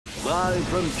Live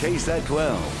from KSAT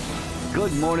 12.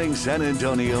 Good Morning San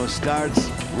Antonio starts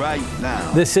right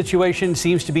now. This situation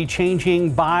seems to be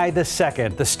changing by the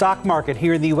second. The stock market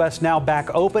here in the U.S. now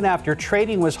back open after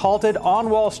trading was halted on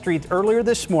Wall Street earlier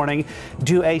this morning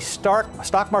due to a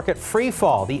stock market free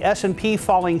fall. The S&P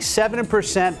falling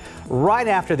 7% right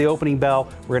after the opening bell.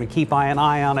 We're going to keep an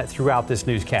eye on it throughout this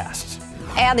newscast.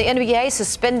 And the NBA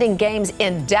suspending games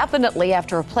indefinitely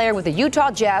after a player with the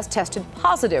Utah Jazz tested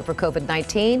positive for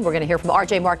COVID-19. We're going to hear from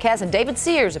R.J. Marquez and David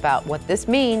Sears about what this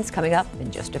means coming up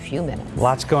in just a few minutes.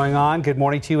 Lots going on. Good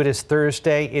morning to you. It is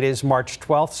Thursday. It is March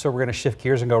 12th, so we're going to shift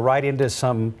gears and go right into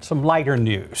some lighter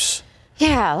news.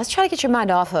 Yeah, let's try to get your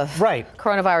mind off of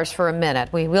coronavirus for a minute.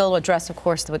 We will address, of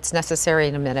course, what's necessary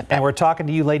in a minute. And we're talking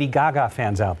to you Lady Gaga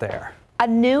fans out there. A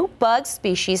new bug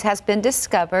species has been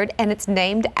discovered, and it's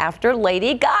named after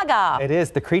Lady Gaga. It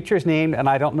is. The creature is named, and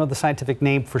I don't know the scientific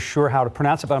name for sure how to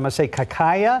pronounce it, but I'm going to say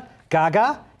Cacaya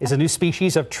gaga is a new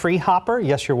species of tree hopper.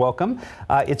 Yes, you're welcome.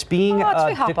 It's being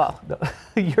tree hopper.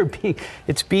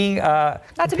 It's being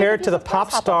compared to the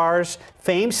pop star's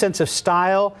famed sense of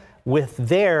style with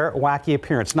their wacky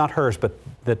appearance, not hers, but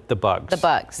the bugs. The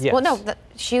bugs. Yes. Well, no,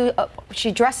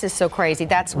 she dresses so crazy.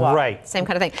 That's why. Right. Same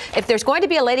kind of thing. If there's going to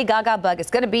be a Lady Gaga bug, it's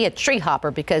going to be a tree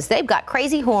hopper because they've got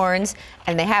crazy horns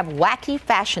and they have wacky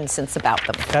fashion sense about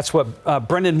them. That's what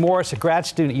Brendan Morris, a grad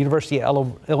student at University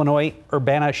of Illinois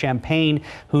Urbana-Champaign,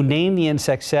 who named the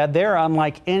insect, said they're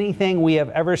unlike anything we have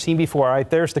ever seen before. All right,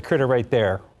 there's the critter right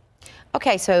there.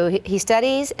 Okay, so he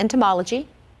studies entomology.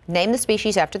 Named the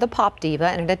species after the pop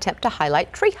diva in an attempt to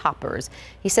highlight tree hoppers.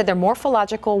 He said they're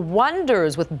morphological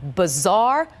wonders with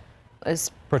bizarre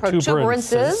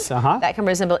protuberances that can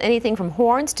resemble anything from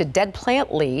horns to dead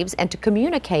plant leaves, and to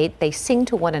communicate, they sing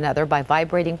to one another by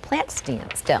vibrating plant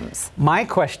stems. My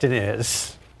question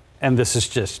is, and this is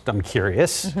just, I'm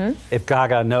curious, if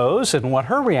Gaga knows and what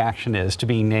her reaction is to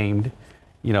being named,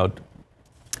 you know,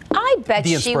 I bet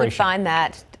she would find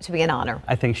that to be an honor.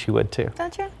 I think she would too.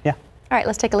 Don't you? Yeah. All right,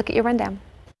 let's take a look at your rundown.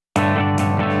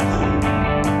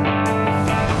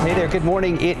 Hey there, good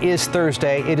morning. It is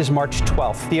Thursday. It is March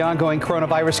 12th. The ongoing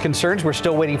coronavirus concerns, we're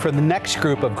still waiting for the next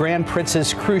group of Grand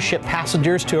Princess cruise ship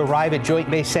passengers to arrive at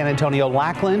Joint Base San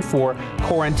Antonio-Lackland for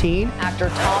quarantine. Actor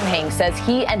Tom Hanks says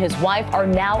he and his wife are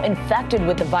now infected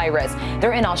with the virus.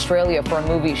 They're in Australia for a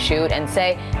movie shoot and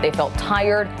say they felt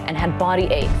tired and had body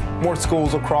aches. More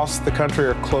schools across the country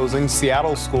are closing.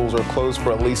 Seattle schools are closed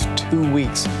for at least 2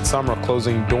 weeks. Some are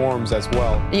closing dorms as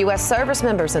well. U.S. service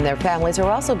members and their families are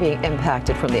also being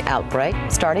impacted from the outbreak.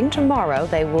 Starting tomorrow,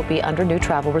 they will be under new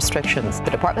travel restrictions.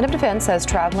 The Department of Defense says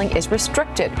traveling is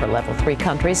restricted for Level 3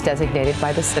 countries designated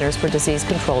by the Centers for Disease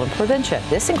Control and Prevention.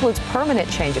 This includes permanent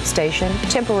change of station,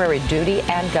 temporary duty,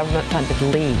 and government-funded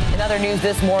leave. In other news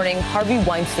this morning, Harvey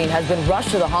Weinstein has been rushed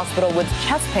to the hospital with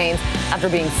chest pains after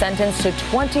being sentenced to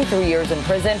 23 years in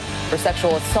prison for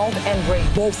sexual assault and rape.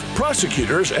 Both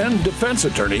prosecutors and defense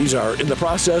attorneys are in the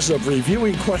process of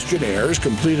reviewing questionnaires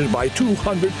completed by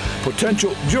 200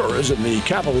 potential jurors in the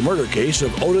capital murder case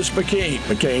of Otis McCain.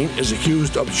 McCain is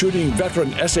accused of shooting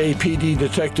veteran SAPD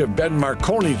detective Ben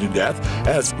Marconi to death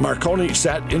as Marconi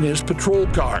sat in his patrol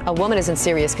car. A woman is in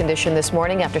serious condition this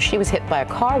morning after she was hit by a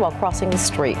car while crossing the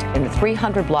street in the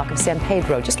 300 block of San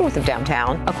Pedro, just north of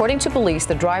downtown. According to police,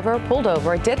 the driver pulled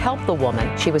over, did help the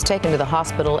woman. She was taken to the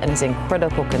hospital and is in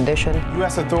critical condition.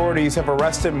 U.S. authorities have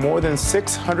arrested more than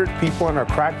 600 people in a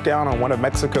crackdown on one of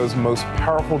Mexico's most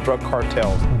powerful drug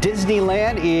cartels.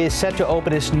 Disneyland is set to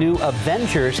open its new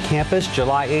Avengers campus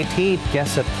July 18th.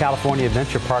 Guests at California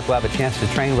Adventure Park will have a chance to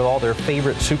train with all their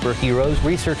favorite superheroes.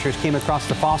 Researchers came across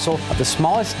the fossil of the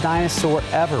smallest dinosaur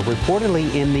ever,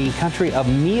 reportedly in the country of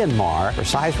Myanmar. For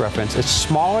size reference, it's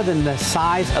smaller than the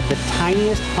size of the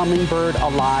tiniest hummingbird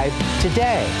alive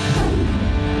today.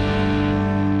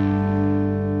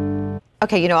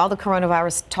 Okay, you know, all the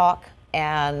coronavirus talk,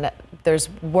 and there's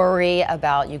worry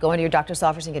about you going to your doctor's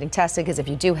office and getting tested because if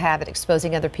you do have it,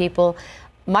 exposing other people.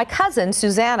 My cousin,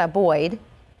 Susanna Boyd,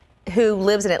 who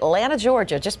lives in Atlanta,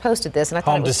 Georgia, just posted this, and I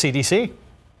thought home to CDC.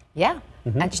 Yeah.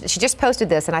 And she just posted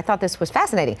this, and I thought this was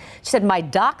fascinating. She said, my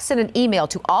doc sent an email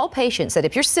to all patients that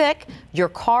if you're sick, your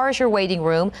car is your waiting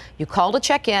room. You call to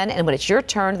check in, and when it's your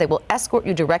turn, they will escort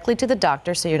you directly to the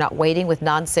doctor so you're not waiting with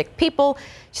non-sick people.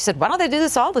 She said, why don't they do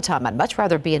this all the time? I'd much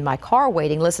rather be in my car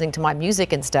waiting, listening to my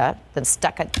music and stuff than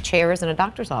stuck at chairs in a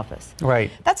doctor's office. Right.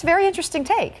 That's a very interesting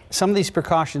take. Some of these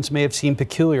precautions may have seemed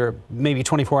peculiar maybe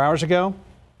 24 hours ago.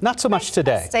 Not so much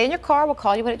today. Stay in your car. We'll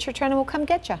call you when it's your turn, and we'll come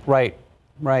get you. Right.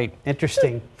 Right.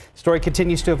 Interesting. Story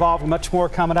continues to evolve. Much more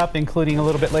coming up, including a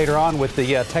little bit later on with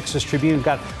the Texas Tribune.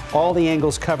 Got all the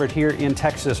angles covered here in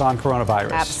Texas on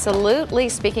coronavirus. Absolutely.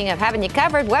 Speaking of having you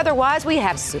covered, weather-wise, we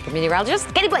have super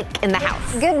meteorologist Katie Blake in the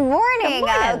house. Good morning. Good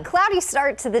morning. Cloudy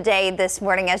start to the day this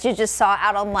morning, as you just saw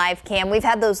out on live cam. We've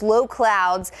had those low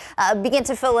clouds begin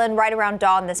to fill in right around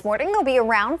dawn this morning. They'll be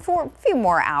around for a few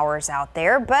more hours out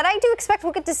there, but I do expect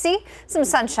we'll get to see some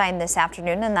sunshine this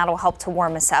afternoon, and that'll help to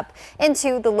warm us up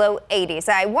into the low 80s.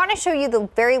 I want to show you the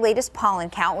very latest pollen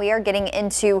count. We are getting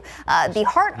into the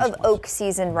heart of oak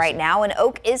season right now, and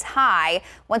oak is high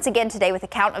once again today with a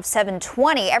count of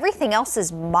 720. Everything else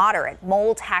is moderate.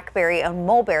 Mold, hackberry, and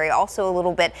mulberry also a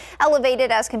little bit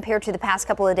elevated as compared to the past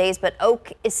couple of days, but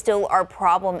oak is still our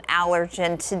problem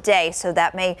allergen today, so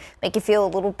that may make you feel a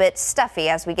little bit stuffy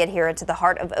as we get here into the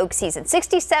heart of oak season.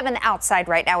 67 outside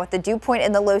right now with the dew point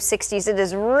in the low 60s. It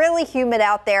is really humid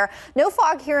out there. No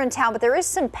fog here in town, but there is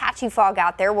some patchy fog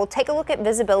out there. We'll take a look at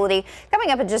visibility coming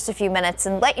up in just a few minutes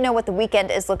and let you know what the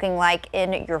weekend is looking like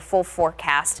in your full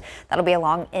forecast. That'll be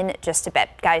along in just a bit.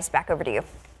 Guys, back over to you.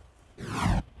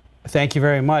 Thank you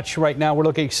very much. Right now we're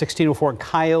looking at 1604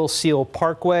 Kyle Seal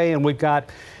Parkway, and we've got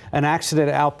an accident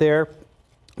out there.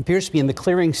 Appears to be in the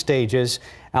clearing stages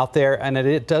out there, and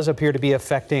it does appear to be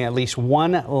affecting at least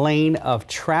one lane of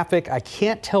traffic. I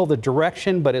can't tell the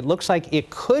direction, but it looks like it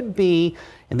could be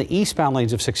in the eastbound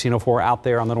lanes of 1604 out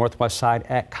there on the northwest side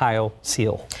at Kyle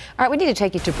Seal. All right, we need to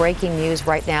take you to breaking news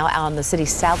right now out on the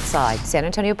city's south side. San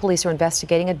Antonio police are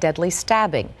investigating a deadly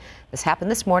stabbing. This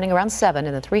happened this morning around 7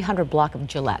 in the 300 block of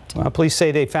Gillette. Police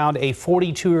say they found a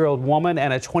 42-year-old woman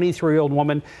and a 23-year-old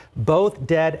woman, both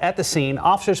dead at the scene.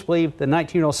 Officers believe the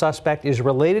 19-year-old suspect is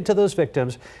related to those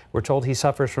victims. We're told he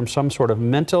suffers from some sort of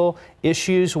mental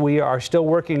issues. We are still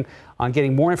working on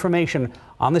getting more information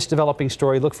on this developing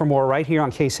story. Look for more right here on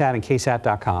KSAT and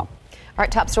KSAT.com. All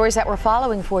right, top stories that we're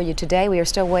following for you today. We are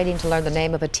still waiting to learn the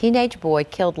name of a teenage boy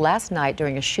killed last night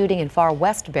during a shooting in far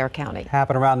west Bexar County.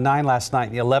 Happened around 9 last night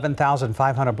in the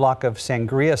 11,500 block of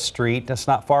Sangria Street. That's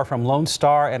not far from Lone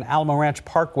Star and Alamo Ranch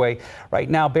Parkway. Right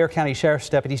now, Bexar County Sheriff's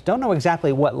deputies don't know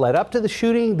exactly what led up to the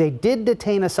shooting. They did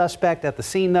detain a suspect at the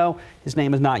scene, though. His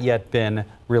name has not yet been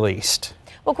released.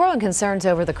 Well, growing concerns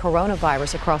over the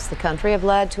coronavirus across the country have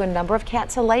led to a number of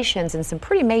cancellations and some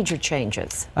pretty major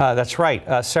changes. That's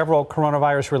right. Several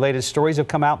coronavirus-related stories have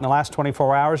come out in the last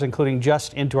 24 hours, including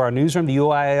just into our newsroom. The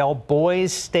UIL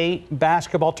Boys State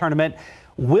Basketball Tournament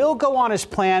will go on as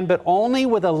planned, but only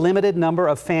with a limited number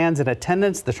of fans in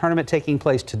attendance. The tournament taking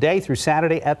place today through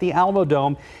Saturday at the Alamo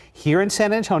Dome here in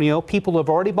San Antonio. People who have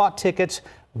already bought tickets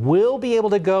will be able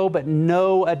to go, but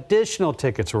no additional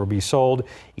tickets will be sold.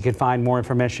 You can find more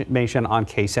information on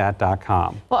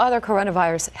KSAT.com. Well, other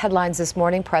coronavirus headlines this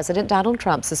morning. President Donald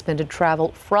Trump suspended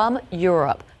travel from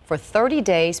Europe for 30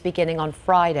 days beginning on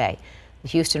Friday. The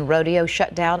Houston rodeo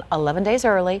shut down 11 days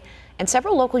early, and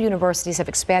several local universities have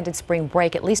expanded spring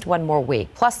break at least one more week.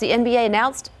 Plus, the NBA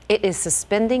announced it is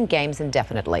suspending games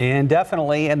indefinitely.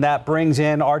 Indefinitely, and that brings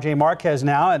in RJ Marquez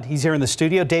now, and he's here in the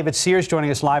studio. David Sears joining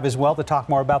us live as well to talk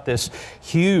more about this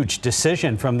huge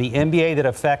decision from the NBA that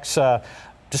affects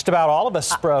just about all of us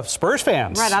Spurs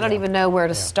fans. Right, I don't even know where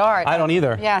to start. I don't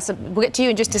either. Yeah, so we'll get to you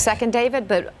in just a second, David,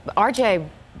 but RJ,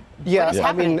 yeah,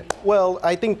 I mean, well,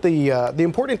 I think the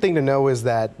important thing to know is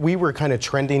that we were kind of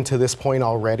trending to this point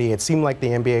already. It seemed like the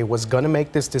NBA was going to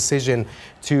make this decision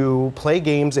to play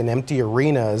games in empty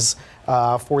arenas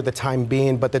for the time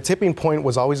being, but the tipping point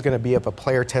was always going to be if a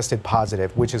player tested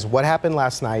positive, which is what happened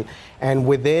last night. And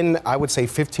within, I would say,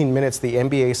 15 minutes, the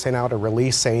NBA sent out a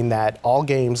release saying that all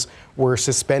games were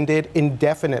suspended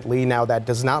indefinitely. Now, that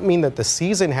does not mean that the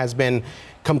season has been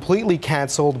completely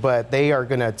canceled, but they are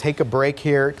going to take a break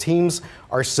here. Teams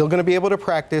are still going to be able to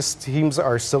practice. Teams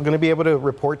are still going to be able to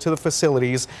report to the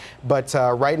facilities. But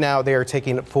right now, they are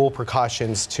taking full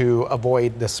precautions to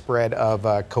avoid the spread of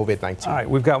COVID-19. All right,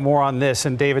 we've got more on this,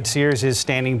 and David Sears is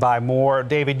standing by more.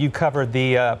 David, you covered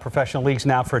the professional leagues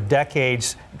now for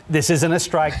decades. This isn't a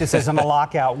strike. This isn't a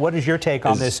lockout. What is your take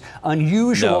on this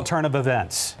unusual turn of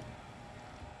events?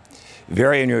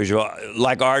 Very unusual.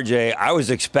 Like RJ, I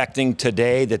was expecting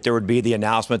today that there would be the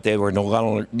announcement they were no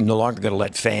longer going to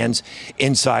let fans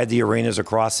inside the arenas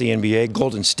across the NBA.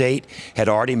 Golden State had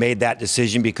already made that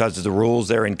decision because of the rules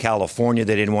there in California.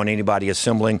 They didn't want anybody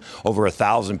assembling over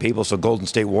 1,000 people. So Golden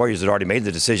State Warriors had already made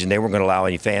the decision they weren't going to allow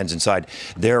any fans inside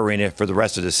their arena for the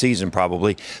rest of the season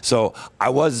probably. So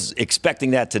I was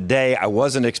expecting that today. I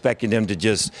wasn't expecting them to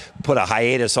just put a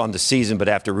hiatus on the season, but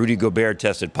after Rudy Gobert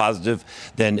tested positive,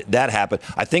 then that happened. happen.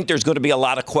 I think there's going to be a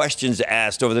lot of questions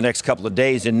asked over the next couple of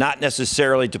days, and not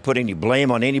necessarily to put any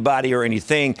blame on anybody or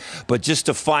anything, but just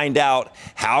to find out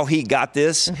how he got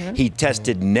this. He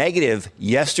tested negative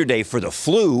yesterday for the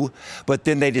flu, but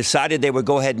then they decided they would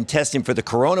go ahead and test him for the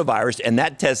coronavirus, and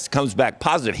that test comes back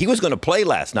positive. He was going to play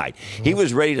last night. He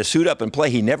was ready to suit up and play.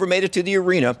 He never made it to the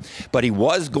arena, but he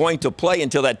was going to play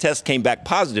until that test came back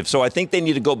positive. So I think they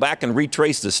need to go back and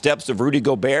retrace the steps of Rudy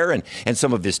Gobert and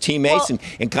some of his teammates,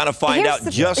 and kind of find out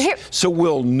so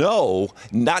we'll know,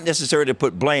 not necessarily to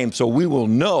put blame, so we will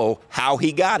know how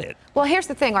he got it. Well, here's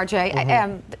the thing, RJ.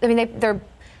 I mean, they're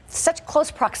such close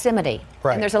proximity,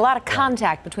 and there's a lot of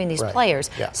contact between these players.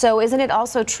 So isn't it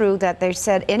also true that they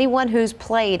said anyone who's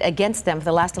played against them for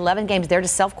the last 11 games, they're to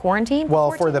self-quarantine?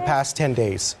 Well, for the past 10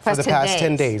 days. For the past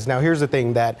 10 days. Now, here's the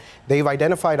thing, that they've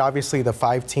identified, obviously, the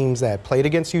 5 teams that played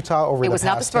against Utah over the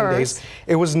past 10 days.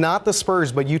 It was not the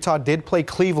Spurs, but Utah did play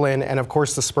Cleveland, and, of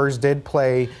course, the Spurs did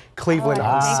play Cleveland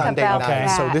on Sunday night.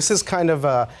 So this is kind of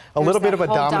a little bit of a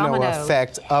domino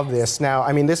effect of this. Now,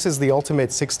 I mean, this is the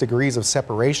ultimate 6 degrees of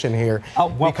separation here,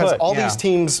 because all these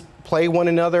teams play one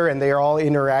another and they are all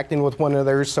interacting with one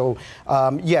another. So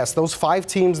yes, those 5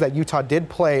 teams that Utah did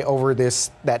play over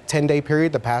that 10-day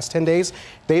period, the past 10 days,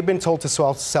 they've been told to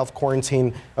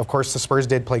self-quarantine. Of course, the Spurs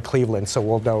did play Cleveland, so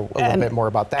we'll know a little bit more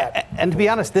about that. And to be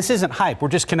honest, this isn't hype. We're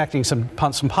just connecting some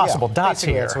possible dots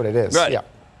here. That's what it is. Right. Yeah.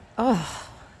 Oh,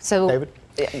 so David?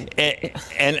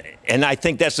 And I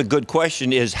think that's a good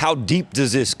question, is how deep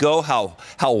does this go? How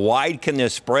wide can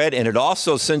this spread? And it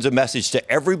also sends a message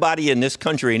to everybody in this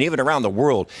country and even around the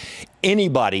world.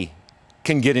 Anybody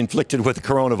can get inflicted with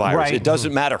coronavirus. Right. It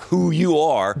doesn't matter who you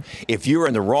are. If you're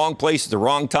in the wrong place at the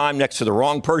wrong time next to the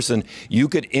wrong person, you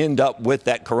could end up with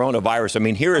that coronavirus. I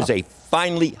mean, here is a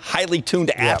highly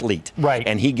tuned athlete,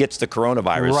 and he gets the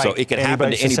coronavirus. So it can happen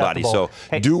to anybody. So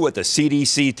do what the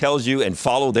CDC tells you and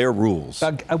follow their rules.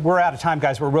 We're out of time,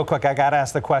 guys, but real quick, I got to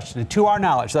ask the question. To our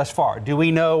knowledge thus far, do we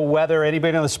know whether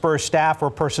anybody on the Spurs staff or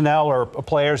personnel or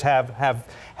players have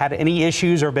had any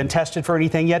issues or been tested for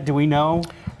anything yet? Do we know?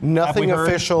 Nothing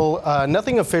official.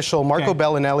 Nothing official. Marco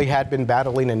Bellinelli had been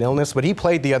battling an illness, but he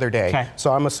played the other day.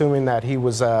 So I'm assuming that he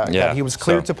was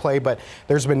cleared to play, but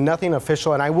there's been nothing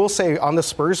official. And I will say, on the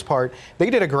Spurs part, they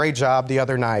did a great job the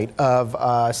other night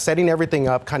of setting everything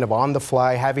up kind of on the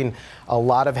fly, having a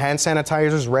lot of hand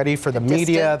sanitizers ready for the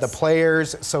media, the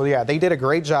players. So yeah, they did a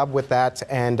great job with that.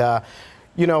 And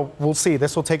you know, we'll see.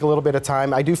 This will take a little bit of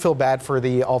time. I do feel bad for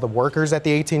all the workers at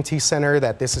the AT&T Center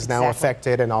that this is now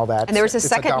affected and all that. And there was a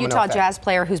second Utah Jazz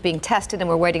player who's being tested, and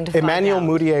we're waiting to find out. Emmanuel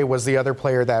Mudiay was the other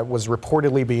player that was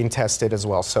reportedly being tested as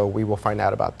well. So we will find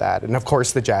out about that. And of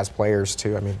course, the Jazz players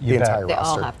too. I mean, the entire roster. They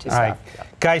all have to. All right.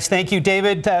 Guys, thank you,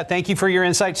 David. Thank you for your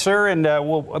insight, sir. And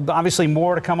we'll obviously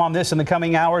more to come on this in the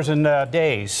coming hours and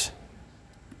days.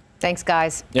 Thanks,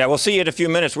 guys. Yeah, we'll see you in a few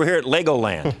minutes. We're here at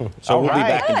Legoland, so we'll be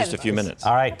back in just a few minutes.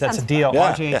 All right, that's a deal.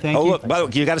 RJ, thank you. Look, by the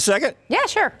way, you got a second? Yeah,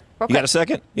 sure. You got a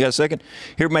second? You got a second?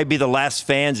 Here might be the last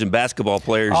fans and basketball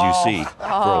players you see for a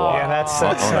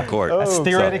while on the court. That's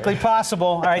theoretically possible.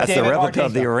 All right, that's David, the replica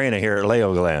of the arena here at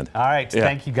Legoland. All right,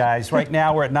 thank you, guys. Right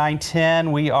now we're at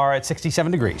 9:10. We are at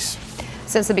 67 degrees.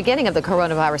 Since the beginning of the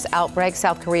coronavirus outbreak,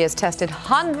 South Korea has tested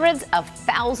hundreds of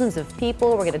thousands of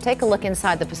people. We're going to take a look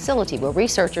inside the facility where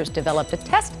researchers developed a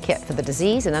test kit for the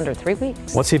disease in under 3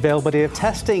 weeks. What's the availability of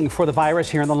testing for the virus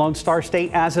here in the Lone Star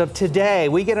State as of today?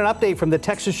 We get an update from the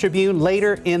Texas Tribune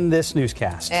later in this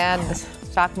newscast. And the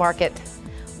stock market,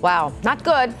 wow, not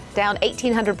good. Down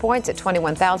 1,800 points at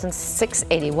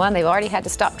 21,681. They've already had to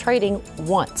stop trading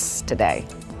once today.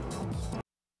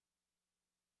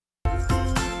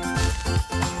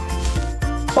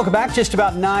 Welcome back. Just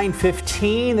about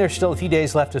 9:15. There's still a few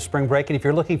days left of spring break, and if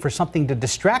you're looking for something to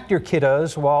distract your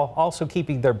kiddos while also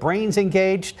keeping their brains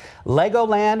engaged,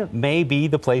 Legoland may be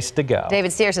the place to go.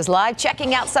 David Sears is live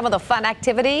checking out some of the fun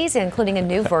activities, including a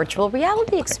new virtual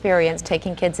reality experience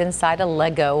taking kids inside a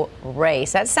Lego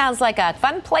race. That sounds like a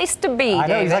fun place to be, I know,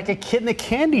 David. he's like a kid in a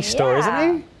candy store,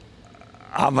 isn't he?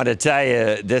 I'm going to tell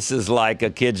you, this is like a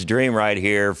kid's dream right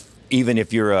here, even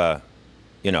if you're a,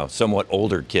 somewhat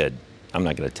older kid. I'm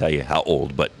not going to tell you how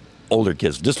old, but older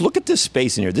kids. Just look at this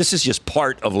space in here. This is just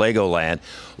part of Legoland.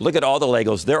 Look at all the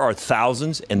Legos. There are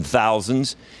thousands and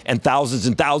thousands and thousands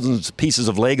and thousands of pieces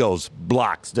of Legos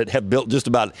blocks that have built just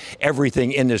about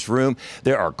everything in this room.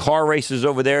 There are car races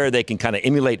over there. They can kind of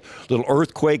emulate little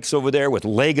earthquakes over there with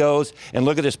Legos. And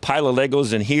look at this pile of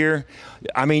Legos in here.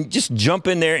 I mean, just jump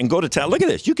in there and go to town. Look at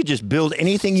this. You could just build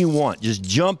anything you want. Just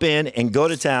jump in and go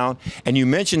to town. And you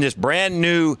mentioned this brand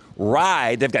new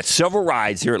ride. They've got several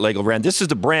rides here at Legoland. This is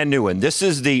the brand new new one. This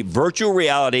is the virtual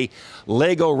reality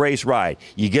Lego race ride.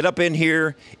 You get up in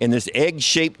here in this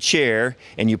egg-shaped chair,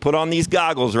 and you put on these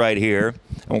goggles right here.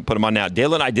 I won't put them on now.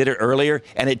 Dale and I did it earlier,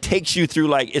 and it takes you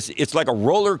through it's like a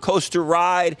roller coaster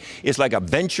ride. It's like a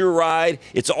venture ride.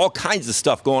 It's all kinds of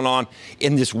stuff going on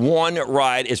in this one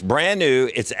ride. It's brand new.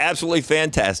 It's absolutely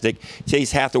fantastic.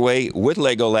 Chase Hathaway with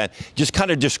Legoland. Just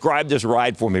kind of describe this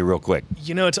ride for me real quick.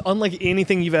 You know, it's unlike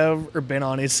anything you've ever been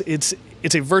on.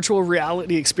 It's a virtual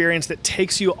reality experience that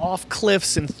takes you off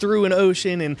cliffs and through an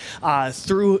ocean and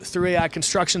through a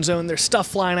construction zone. There's stuff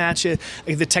flying at you.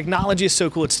 The technology is so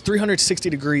cool. It's 360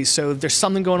 degrees, so there's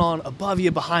something going on above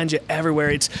you, behind you, everywhere.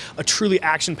 It's a truly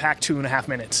action-packed 2.5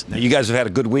 minutes. Now, you guys have had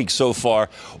a good week so far.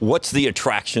 What's the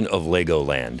attraction of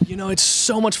Legoland? You know, it's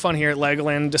so much fun here at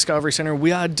Legoland Discovery Center.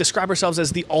 We describe ourselves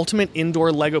as the ultimate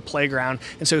indoor Lego playground,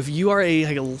 and so if you are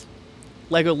a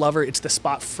Lego lover, it's the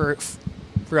spot for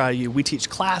you. We teach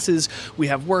classes, we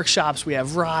have workshops, we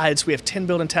have rides, we have 10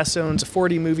 build and test zones, a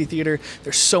 4D movie theater.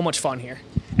 There's so much fun here.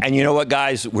 And you know what,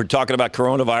 guys? We're talking about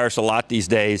coronavirus a lot these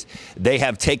days. They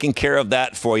have taken care of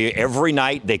that for you. Every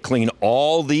night, they clean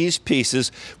all these pieces.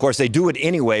 Of course, they do it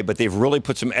anyway, but they've really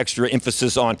put some extra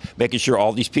emphasis on making sure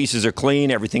all these pieces are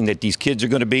clean, everything that these kids are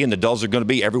going to be and the adults are going to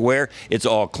be everywhere. It's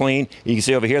all clean. You can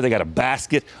see over here, they got a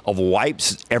basket of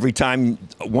wipes. Every time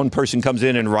one person comes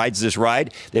in and rides this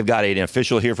ride, they've got an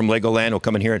official here from Legoland who'll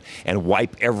come in here and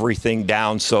wipe everything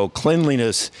down. So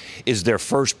cleanliness is their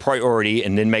first priority,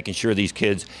 and then making sure these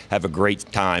kids have a great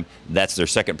time. That's their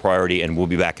second priority, and we'll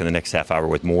be back in the next half hour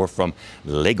with more from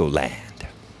Legoland.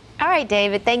 All right,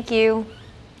 David, thank you.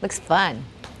 Looks fun.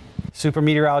 Super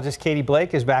meteorologist Katie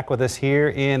Blake is back with us here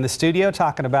in the studio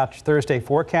talking about your Thursday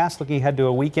forecast, looking ahead to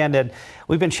a weekend. And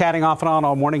we've been chatting off and on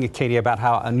all morning, Katie, about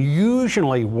how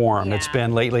unusually warm it's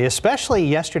been lately, especially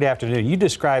yesterday afternoon. You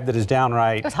described it as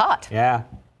downright. It was hot. Yeah.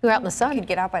 We were out in the sun. You could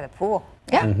get out by the pool.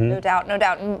 Yeah. No doubt, no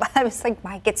doubt. And I was like,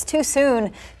 Mike, it's too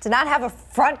soon to not have a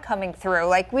front coming through.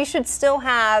 Like, we should still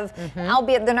have,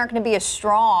 albeit they're not going to be as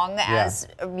strong as,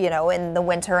 you know, in the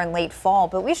winter and late fall,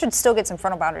 but we should still get some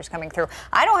frontal boundaries coming through.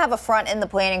 I don't have a front in the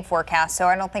planning forecast, so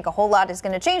I don't think a whole lot is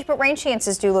going to change, but rain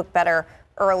chances do look better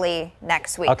early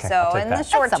next week. Okay, so in the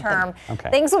short term,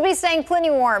 things will be staying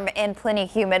plenty warm and plenty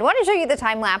humid. I want to show you the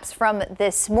time lapse from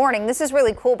this morning. This is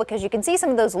really cool because you can see some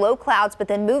of those low clouds, but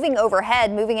then moving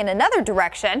overhead, moving in another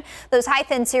direction, those high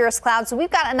thin cirrus clouds. So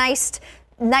we've got a nice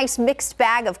mixed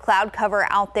bag of cloud cover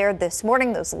out there this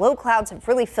morning. Those low clouds have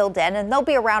really filled in, and they'll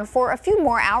be around for a few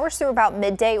more hours through about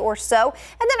midday or so.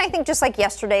 And then I think just like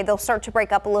yesterday, they'll start to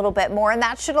break up a little bit more, and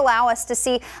that should allow us to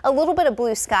see a little bit of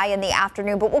blue sky in the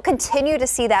afternoon. But we'll continue to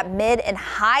see that mid and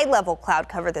high level cloud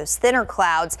cover, those thinner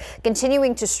clouds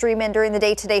continuing to stream in during the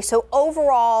day today. So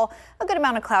overall, a good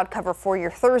amount of cloud cover for your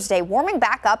Thursday, warming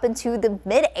back up into the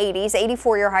mid 80s,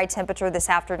 84 your high temperature this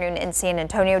afternoon in San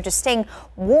Antonio, just staying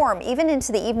warm even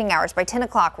into the evening hours. By 10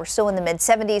 o'clock, we're still in the mid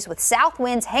 70s with south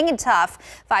winds hanging tough,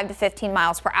 5 to 15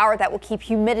 miles per hour. That will keep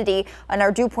humidity and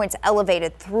our dew points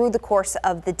elevated through the course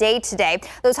of the day today.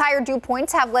 Those higher dew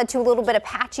points have led to a little bit of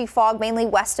patchy fog, mainly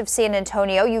west of San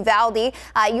Antonio. Uvalde,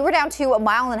 you were down to 1.5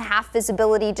 mile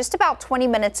visibility just about 20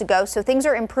 minutes ago, so things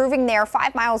are improving there.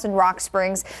 5 miles in Rock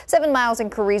Springs, 7 miles in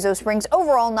Carrizo Springs.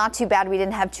 Overall, not too bad. We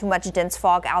didn't have too much dense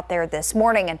fog out there this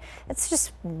morning, and it's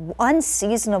just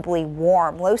unseasonably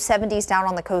warm. Low 70s down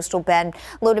on the coastal bend,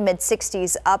 low to mid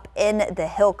 60s up in the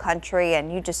hill country,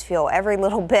 and you just feel every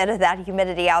little bit of that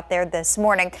humidity out there this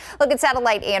morning. Look at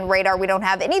satellite and radar. We don't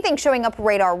have anything showing up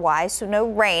radar wise, so no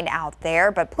rain out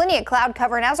there, but plenty of cloud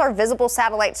cover. And as our visible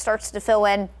satellite starts to fill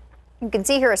in, you can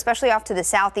see here, especially off to the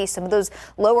southeast, some of those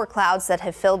lower clouds that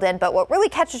have filled in. But what really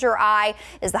catches your eye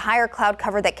is the higher cloud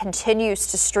cover that continues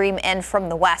to stream in from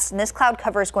the west. And this cloud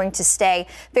cover is going to stay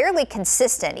fairly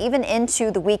consistent even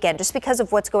into the weekend, just because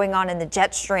of what's going on in the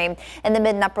jet stream in the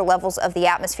mid and upper levels of the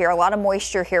atmosphere. A lot of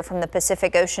moisture here from the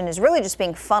Pacific Ocean is really just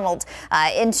being funneled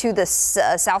into the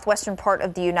southwestern part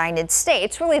of the United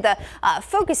States. Really, the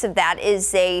focus of that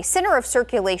is a center of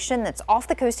circulation that's off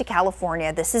the coast of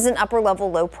California. This is an upper level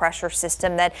low pressure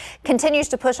system that continues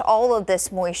to push all of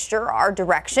this moisture our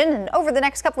direction, and over the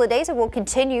next couple of days it will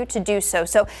continue to do so.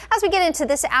 So as we get into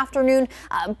this afternoon,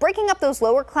 breaking up those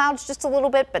lower clouds just a little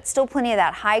bit, but still plenty of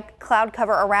that high cloud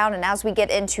cover around. And as we get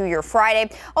into your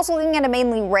Friday, also looking at a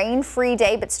mainly rain-free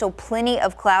day, but still plenty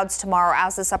of clouds tomorrow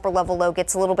as this upper level low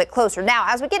gets a little bit closer. Now,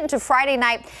 as we get into Friday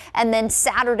night and then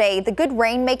Saturday, the good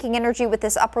rain-making energy with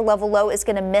this upper level low is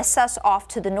going to miss us off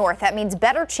to the north. That means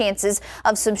better chances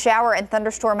of some shower and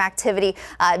thunderstorm activity activity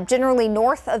generally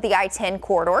north of the I-10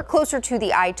 corridor, closer to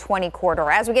the I-20 corridor.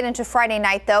 As we get into Friday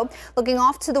night, though, looking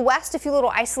off to the west, a few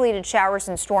little isolated showers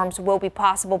and storms will be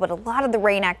possible, but a lot of the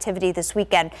rain activity this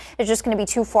weekend is just going to be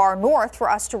too far north for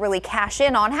us to really cash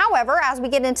in on. However, as we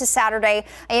get into Saturday,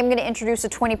 I am going to introduce a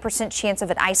 20% chance of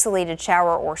an isolated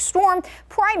shower or storm,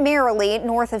 primarily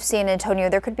north of San Antonio.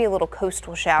 There could be a few little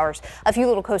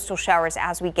coastal showers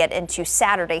as we get into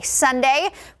Saturday. Sunday,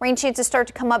 rain chances start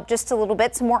to come up just a little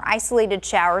bit. Some more isolated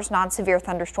showers, non-severe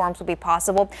thunderstorms will be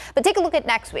possible. But take a look at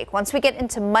next week. Once we get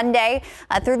into Monday,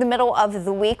 through the middle of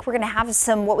the week, we're going to have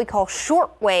some what we call short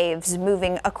waves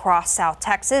moving across South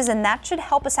Texas, and that should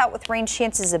help us out with rain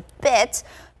chances a bit.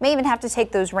 May even have to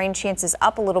take those rain chances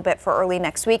up a little bit for early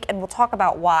next week, and we'll talk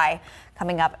about why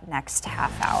coming up next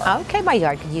half hour. Okay, my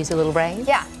yard could use a little rain.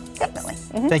 Yeah. Definitely.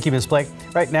 Thank you, Ms. Blake.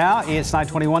 Right now, it's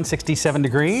 9:21, 67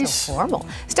 degrees. So formal.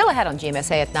 Still ahead on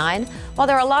GMSA at 9. While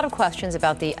there are a lot of questions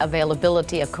about the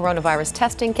availability of coronavirus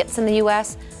testing kits in the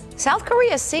U.S., South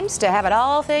Korea seems to have it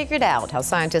all figured out, how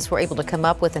scientists were able to come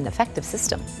up with an effective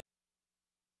system.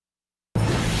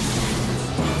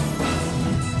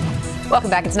 Welcome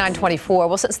back. It's 9:24.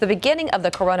 Well, since the beginning of the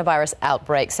coronavirus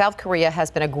outbreak, South Korea has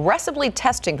been aggressively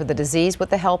testing for the disease with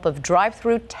the help of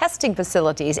drive-through testing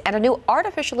facilities and a new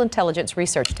artificial intelligence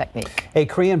research technique. A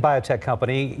Korean biotech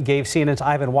company gave CNN's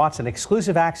Ivan Watson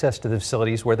exclusive access to the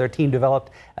facilities where their team developed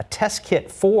a test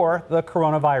kit for the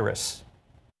coronavirus.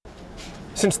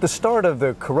 Since the start of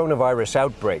the coronavirus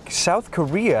outbreak, South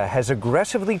Korea has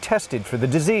aggressively tested for the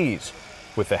disease.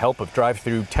 With the help of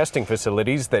drive-through testing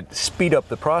facilities that speed up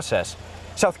the process,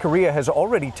 South Korea has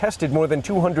already tested more than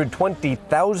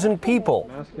 220,000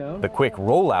 people. The quick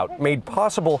rollout made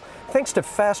possible thanks to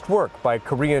fast work by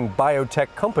Korean biotech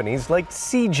companies like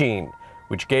Seegene,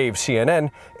 which gave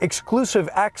CNN exclusive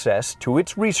access to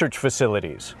its research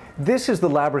facilities. This is the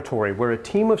laboratory where a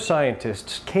team of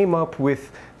scientists came up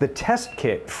with the test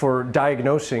kit for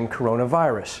diagnosing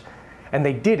coronavirus, and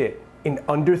they did it in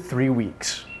under 3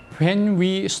 weeks. When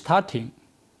we starting,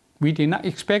 we did not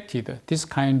expect this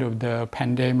kind of the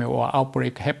pandemic or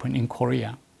outbreak happen in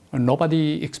Korea.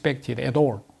 Nobody expected at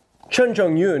all. Chun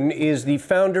Jung-yoon is the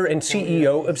founder and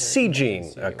CEO of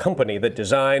Seegene, a company that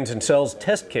designs and sells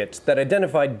test kits that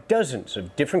identify dozens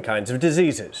of different kinds of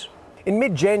diseases. In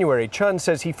mid-January, Chun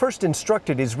says he first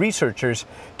instructed his researchers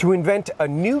to invent a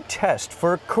new test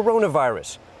for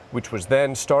coronavirus, which was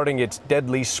then starting its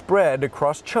deadly spread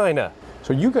across China.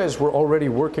 So you guys were already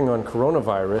working on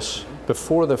coronavirus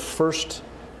before the first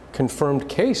confirmed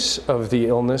case of the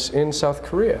illness in South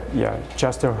Korea. Yeah,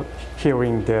 just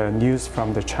hearing the news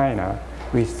from the China,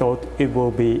 we thought it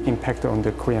will be impact on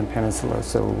the Korean peninsula,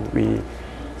 so we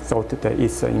thought that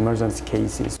it's emergency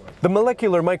cases. The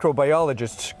molecular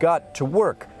microbiologists got to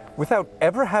work without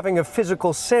ever having a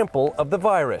physical sample of the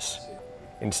virus.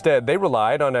 Instead, they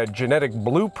relied on a genetic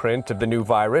blueprint of the new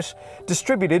virus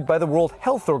distributed by the World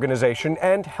Health Organization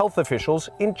and health officials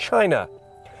in China,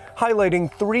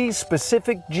 highlighting 3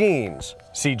 specific genes.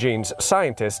 Seegene's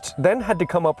scientists then had to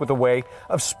come up with a way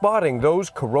of spotting those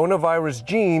coronavirus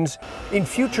genes in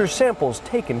future samples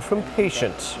taken from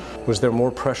patients. Was there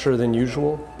more pressure than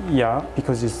usual? Yeah,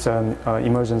 because it's an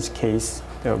emergency case,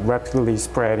 rapidly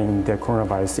spreading the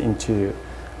coronavirus into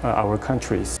our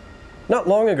countries. Not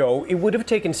long ago, it would have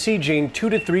taken Seegene 2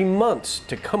 to 3 months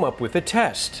to come up with a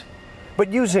test.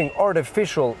 But using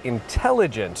artificial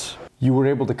intelligence, you were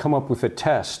able to come up with a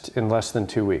test in less than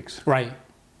 2 weeks. Right.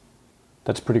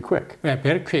 That's pretty quick. Yeah,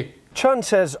 very quick. Chun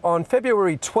says on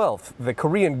February 12th, the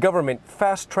Korean government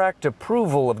fast-tracked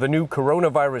approval of the new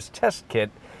coronavirus test kit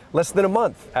less than a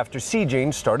month after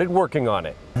Seegene started working on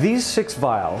it. These 6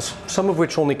 vials, some of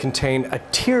which only contain a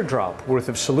teardrop worth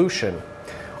of solution,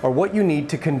 are what you need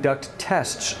to conduct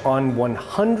tests on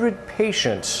 100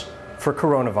 patients for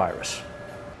coronavirus.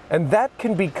 And that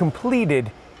can be completed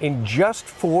in just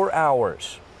 4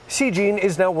 hours. Seegene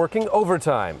is now working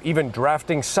overtime, even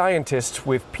drafting scientists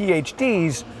with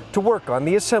PhDs to work on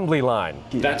the assembly line.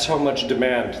 That's how much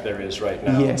demand there is right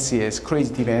now. Yes,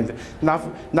 crazy demand. Not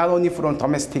only from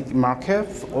domestic market,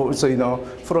 also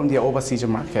from the overseas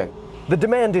market. The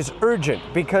demand is urgent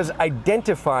because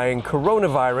identifying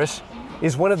coronavirus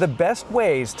is one of the best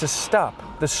ways to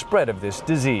stop the spread of this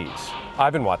disease.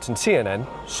 Ivan Watson, CNN,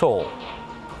 Seoul.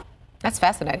 That's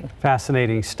fascinating.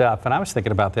 Fascinating stuff. And I was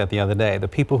thinking about that the other day. The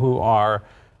people who are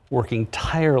working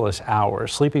tireless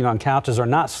hours, sleeping on couches, or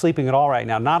not sleeping at all right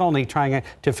now, not only trying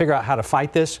to figure out how to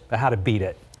fight this, but how to beat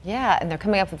it. Yeah, and they're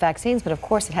coming up with vaccines, but of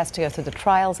course it has to go through the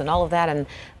trials and all of that. And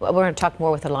we're going to talk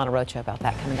more with Alana Rocha about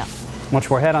that coming up.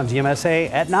 Much more ahead on GMSA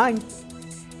at 9.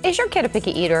 Is your kid a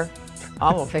picky eater?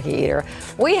 I'm a picky eater.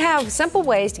 We have simple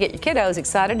ways to get your kiddos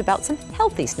excited about some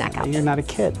healthy snack options. You're not a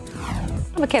kid.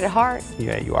 I'm a kid at heart.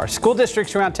 Yeah, you are. School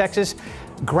districts around Texas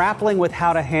grappling with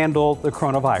how to handle the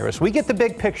coronavirus. We get the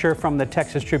big picture from the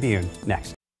Texas Tribune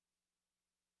next.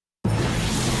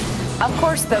 Of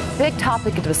course, the big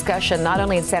topic of discussion, not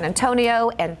only in San Antonio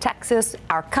and Texas,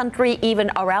 our country, even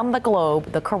around the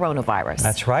globe, the coronavirus.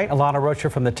 That's right. Alana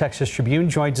Rocha from the Texas Tribune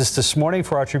joins us this morning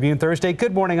for our Tribune Thursday.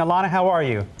 Good morning, Alana. How are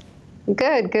you?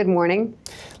 Good morning.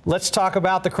 Let's talk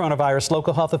about the coronavirus.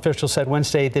 Local health officials said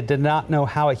Wednesday they did not know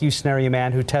how a Houston area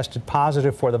man who tested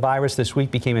positive for the virus this week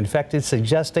became infected,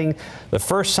 suggesting the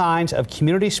first signs of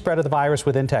community spread of the virus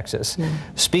within Texas.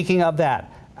 Speaking of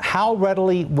that, how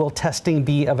readily will testing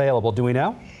be available? Do we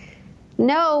know?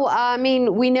 No, I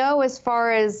mean, we know as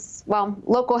far as, well,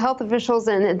 local health officials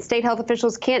and state health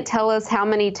officials can't tell us how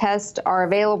many tests are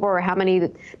available or how many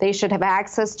they should have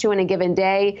access to in a given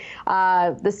day.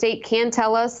 The state can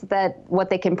tell us that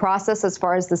what they can process as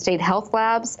far as the state health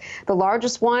labs. The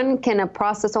largest one can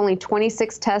process only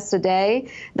 26 tests a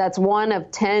day. That's one of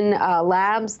 10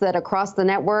 labs that across the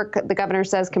network, the governor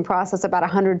says, can process about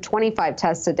 125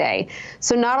 tests a day.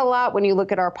 So not a lot when you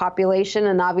look at our population.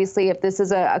 And obviously, if this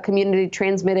is a community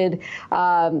transmitted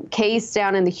case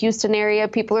down in the Houston area,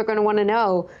 people are going to want to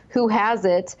know who has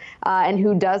it and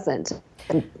who doesn't.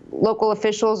 And local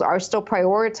officials are still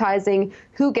prioritizing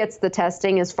who gets the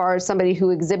testing as far as somebody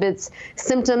who exhibits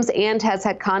symptoms and has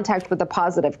had contact with a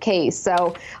positive case.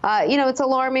 So, you know, it's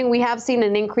alarming. We have seen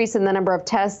an increase in the number of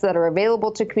tests that are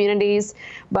available to communities.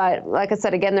 But like I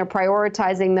said, again, they're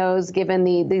prioritizing those given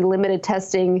the limited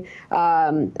testing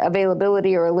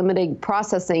availability or limited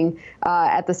processing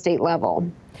at the state level.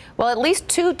 Well, at least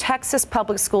 2 Texas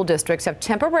public school districts have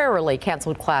temporarily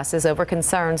canceled classes over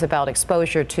concerns about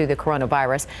exposure to the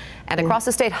coronavirus. And across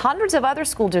the state, hundreds of other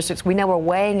school districts we know are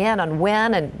weighing in on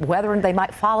when and whether they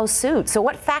might follow suit. So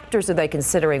what factors are they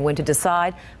considering when to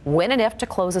decide when and if to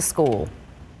close a school?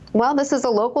 Well, this is a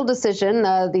local decision.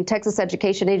 The Texas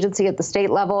Education Agency at the state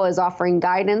level is offering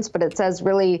guidance, but it says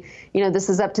really, you know, this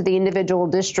is up to the individual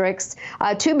districts.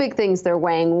 2 big things they're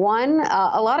weighing. One,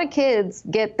 a lot of kids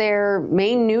get their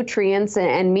main nutrients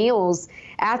and meals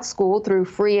at school through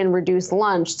free and reduced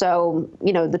lunch. So,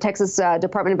 you know, the Texas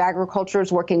Department of Agriculture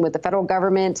is working with the federal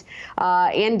government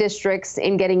and districts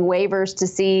in getting waivers to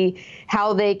see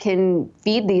how they can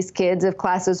feed these kids if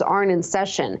classes aren't in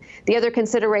session. The other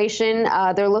consideration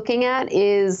they're looking at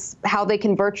is how they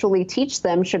can virtually teach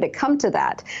them should it come to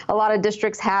that. A lot of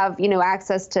districts have, you know,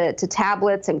 access to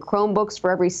tablets and Chromebooks for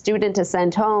every student to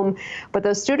send home, but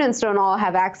those students don't all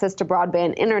have access to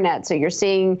broadband internet. So you're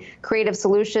seeing creative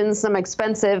solutions, some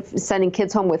expensive, sending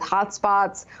kids home with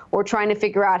hotspots or trying to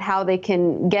figure out how they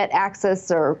can get access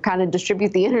or kind of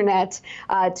distribute the internet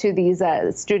to these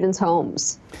students'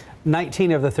 homes.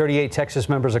 19 of the 38 Texas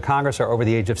members of Congress are over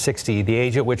the age of 60, the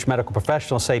age at which medical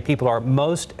professionals say people are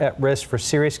most at risk for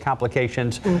serious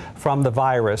complications from the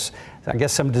virus. I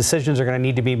guess some decisions are going to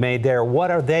need to be made there.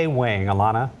 What are they weighing,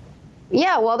 Alana?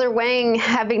 Yeah, well, they're weighing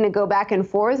having to go back and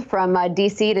forth from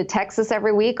D.C. to Texas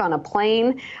every week on a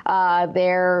plane.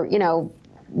 They're, you know,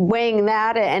 weighing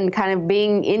that and kind of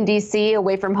being in D.C.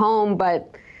 away from home,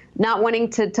 but not wanting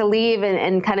to leave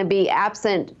and kind of be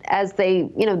absent as they,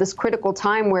 you know, this critical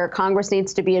time where Congress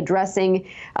needs to be addressing,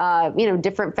 you know,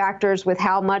 different factors with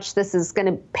how much this is going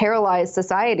to paralyze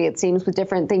society, it seems, with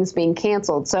different things being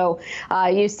canceled. So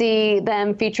you see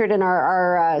them featured in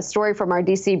our story from our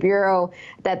D.C. Bureau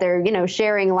that they're, you know,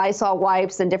 sharing Lysol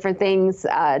wipes and different things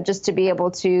just to be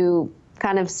able to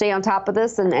kind of stay on top of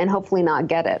this and hopefully not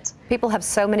get it. People have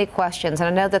so many questions, and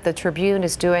I know that the Tribune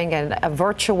is doing a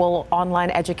virtual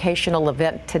online educational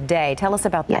event today. Tell us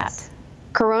about that.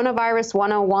 Coronavirus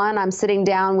 101. I'm sitting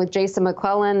down with Jason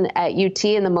McClellan at UT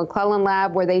in the McClellan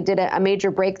lab, where they did a major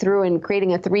breakthrough in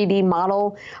creating a 3D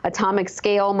model, atomic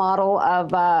scale model of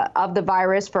the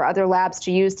virus for other labs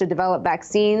to use to develop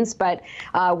vaccines. But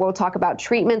we'll talk about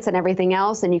treatments and everything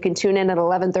else, and you can tune in at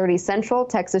 11:30 Central,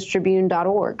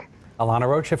 texastribune.org. Alana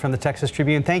Rocha from the Texas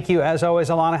Tribune. Thank you. As always,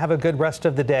 Alana, have a good rest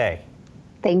of the day.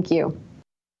 Thank you.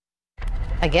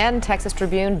 Again,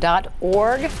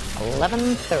 texastribune.org,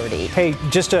 11:30. Hey,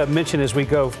 just to mention as we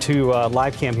go to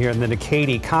live cam here and then to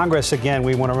Katie, Congress, again,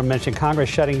 we want to mention Congress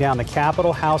shutting down the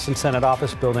Capitol, House, and Senate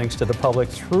office buildings to the public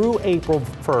through April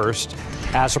 1st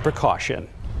as a precaution.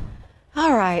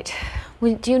 All right.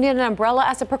 Do you need an umbrella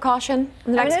as a precaution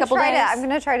in the next couple days? I'm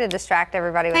going to try to distract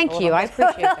everybody with Thank you. I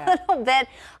appreciate that. A little bit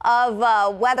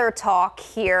of weather talk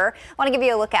here. I want to give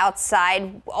you a look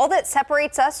outside. All that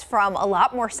separates us from a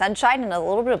lot more sunshine and a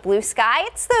little bit of blue sky,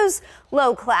 it's those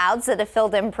low clouds that have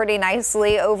filled in pretty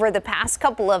nicely over the past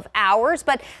couple of hours.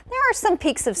 But there are some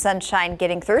peaks of sunshine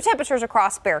getting through. Temperatures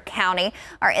across Bexar County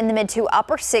are in the mid to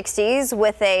upper 60s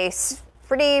with a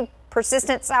pretty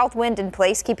persistent south wind in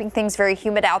place, keeping things very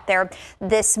humid out there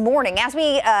this morning. As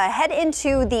we head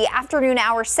into the afternoon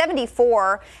hours,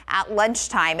 74 at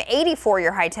lunchtime, 84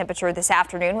 your high temperature this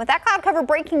afternoon. With that cloud cover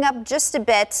breaking up just a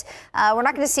bit, we're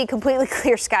not going to see completely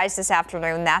clear skies this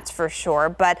afternoon, that's for sure,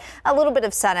 but a little bit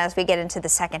of sun as we get into the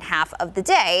second half of the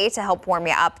day to help warm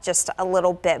you up just a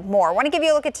little bit more. I want to give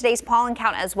you a look at today's pollen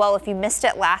count as well if you missed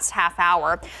it last half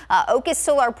hour. Oak is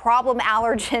still our problem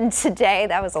allergen today.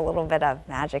 That was a little bit of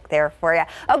magic there for you.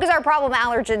 Oak is our problem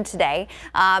allergen today.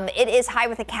 It is high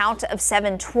with a count of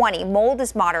 720. Mold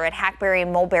is moderate. Hackberry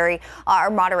and mulberry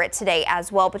are moderate today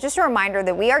as well. But just a reminder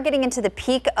that we are getting into the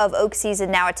peak of oak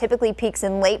season now. It typically peaks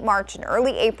in late March and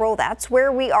early April. That's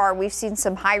where we are. We've seen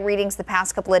some high readings the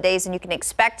past couple of days, and you can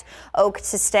expect oak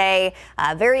to stay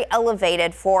very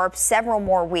elevated for several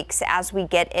more weeks as we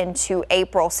get into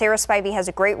April. Sarah Spivey has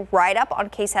a great write-up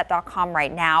on ksat.com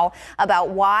right now about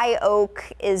why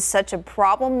oak is such a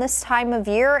problem this time of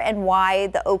year and why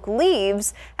the oak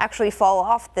leaves actually fall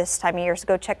off this time of year. So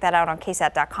go check that out on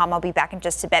ksat.com. I'll be back in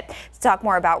just a bit to talk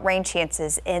more about rain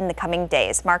chances in the coming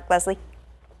days. Mark, Leslie.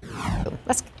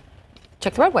 Let's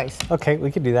check the roadways. Okay,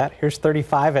 we can do that. Here's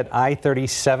 35 at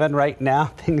I-37 right now.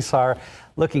 Things are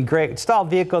looking great. Stalled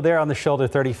vehicle there on the shoulder,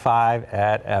 35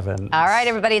 at Evans. All right,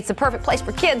 everybody, it's the perfect place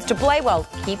for kids to play while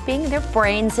keeping their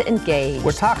brains engaged.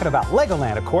 We're talking about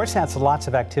Legoland, of course. Has lots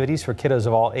of activities for kiddos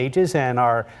of all ages, and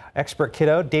our expert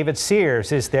kiddo, David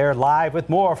Sears, is there live with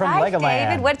more from Legoland. Hi,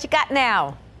 David. What you got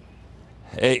now?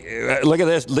 Hey, look at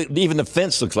this. Even the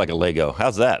fence looks like a Lego.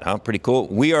 How's that, huh? Pretty cool.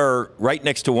 We are right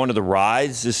next to one of the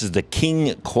rides. This is the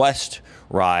King Quest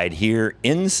ride here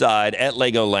inside at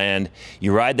Legoland.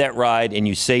 You ride that ride and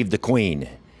you save the Queen.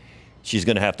 She's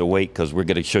going to have to wait because we're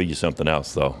going to show you something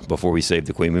else, though, before we save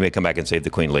the Queen. We may come back and save the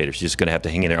Queen later. She's just going to have to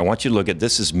hang in there. I want you to look at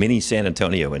this. Is mini San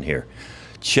Antonio in here.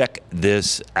 Check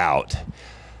this out.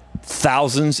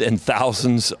 Thousands and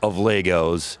thousands of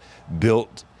Legos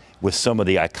built with some of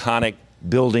the iconic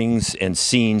buildings and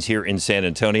scenes here in San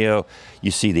Antonio.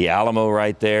 You see the Alamo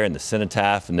right there and the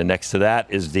Cenotaph, and then next to that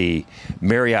is the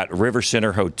Marriott River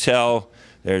Center Hotel.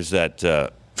 There's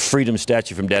that Freedom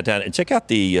statue from downtown. And check out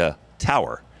the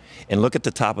tower, and look at the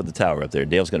top of the tower up there.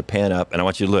 Dale's going to pan up, and I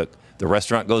want you to look. The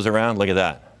restaurant goes around. Look at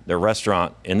that. The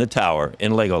restaurant in the tower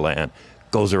in Legoland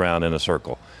goes around in a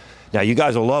circle. Now, you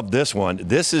guys will love this one.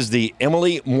 This is the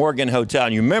Emily Morgan Hotel.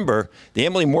 And you remember, the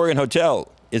Emily Morgan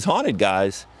Hotel is haunted,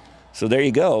 guys. So there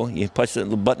you go. You push that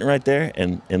little button right there,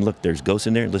 and look, there's ghosts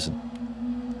in there. Listen.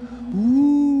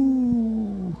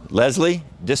 Ooh. Leslie,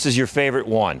 this is your favorite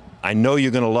one. I know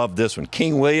you're going to love this one.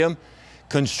 King William,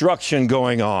 construction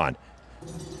going on.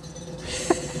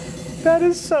 That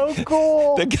is so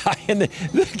cool. The guy in the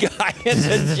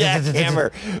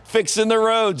jackhammer fixing the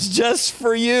roads just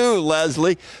for you,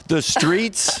 Leslie. The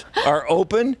streets are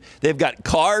open. They've got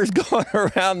cars going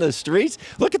around the streets.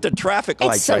 Look at the traffic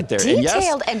lights right there.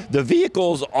 Detailed and yes, the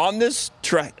vehicles on this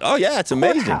track. Oh yeah, it's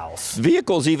amazing. Courthouse.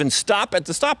 Vehicles even stop at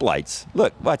the stoplights.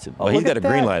 Look, watch it. Well, he's got a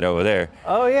green light over there.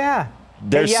 Oh yeah.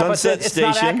 There's Sunset but it's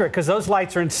Station. It's not accurate because those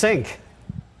lights are in sync.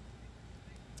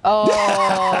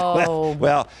 Oh.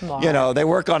 Well, you know, they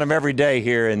work on them every day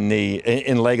here in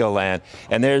Legoland.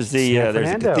 And there's the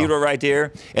cathedral right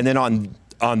there. And then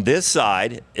on this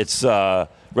side, it's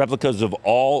replicas of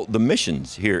all the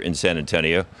missions here in San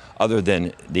Antonio, other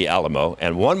than the Alamo.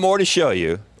 And one more to show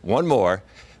you. One more.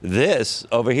 This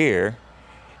over here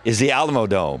is the Alamo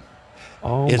Dome.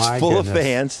 Oh, it's my full goodness. of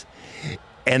fans,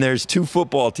 and there's two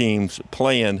football teams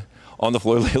playing on the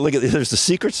floor. Look at, there's the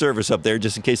Secret Service up there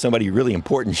just in case somebody really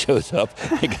important shows up.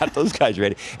 They got those guys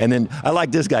ready. And then I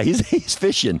like this guy. He's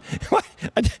fishing.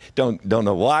 I don't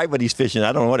know why, but he's fishing.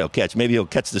 I don't know what he'll catch. Maybe he'll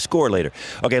catch the score later.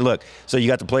 Okay, look. So you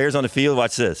got the players on the field.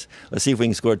 Watch this. Let's see if we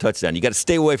can score a touchdown. You got to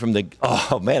stay away from the.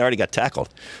 Oh man, I already got tackled.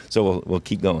 So we'll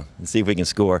keep going and see if we can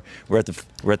score. We're at the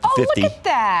 50. Look at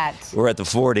that. We're at the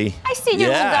 40. I see your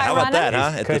little guy how about running. that,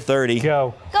 huh? At the 30.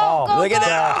 Go. Go. Look at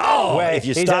that. Oh, Wait, if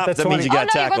you he's stop, at the that means 20. you got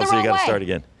Oh, no, you're tackled, going so you the got to wrong start way.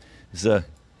 again. So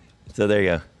there you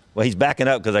go. Well, he's backing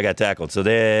up because I got tackled. So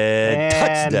then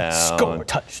touchdown. Score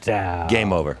touchdown.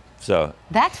 Game over. So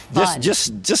That's fun.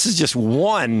 this is just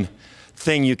one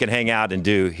thing you can hang out and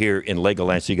do here in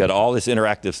Legoland. So you got all this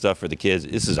interactive stuff for the kids.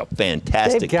 This is a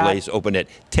fantastic place. Open at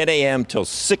 10 a.m. till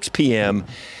 6 p.m.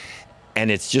 And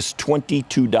it's just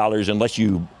 $22 unless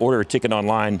you order a ticket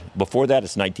online. Before that,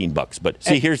 it's $19. But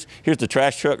see, here's the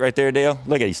trash truck right there, Dale.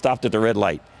 Look at it. He stopped at the red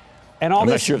light. And all I'm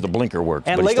this, not sure if the blinker works.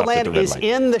 And but he stopped at the Legoland red is light.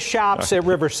 in the shops at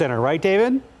River Center, right,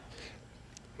 David?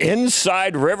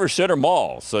 Inside River Center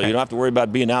Mall, so you don't have to worry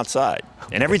about being outside.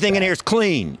 And everything in here is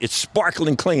clean. It's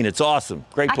sparkling clean. It's awesome.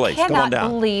 Great place. I Come on cannot down.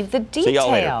 believe the See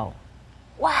y'all later. detail.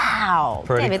 Wow.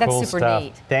 Pretty David, cool that's super stuff.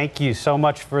 neat. Thank you so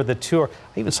much for the tour.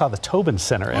 I even saw the Tobin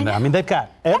Center in there. I mean, they've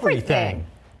got everything.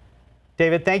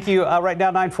 David, thank you. Right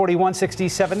now, 9:41,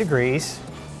 67 degrees.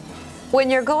 When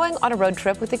you're going on a road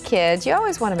trip with the kids, you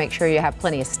always want to make sure you have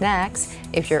plenty of snacks.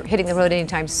 If you're hitting the road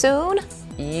anytime soon,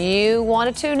 you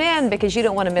want to tune in because you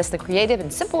don't want to miss the creative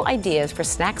and simple ideas for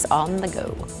snacks on the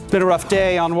go. Been a rough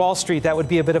day on Wall Street. That would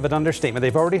be a bit of an understatement.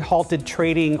 They've already halted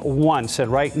trading once, and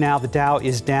right now the Dow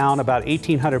is down about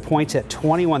 1,800 points at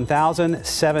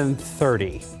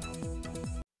 21,730.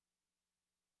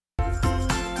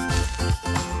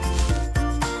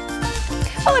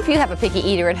 Well, if you have a picky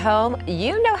eater at home,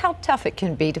 you know how tough it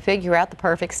can be to figure out the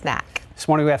perfect snack. This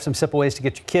morning we have some simple ways to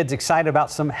get your kids excited about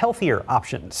some healthier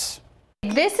options.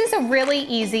 This is a really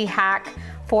easy hack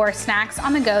for snacks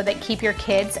on the go that keep your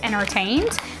kids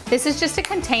entertained. This is just a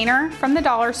container from the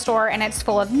dollar store, and it's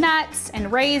full of nuts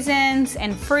and raisins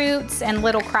and fruits and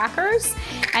little crackers.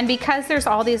 And because there's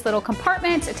all these little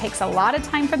compartments, it takes a lot of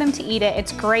time for them to eat it.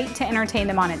 It's great to entertain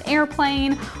them on an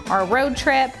airplane or a road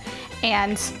trip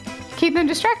and keep them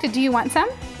distracted. Do you want some?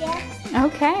 Yeah.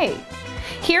 Okay.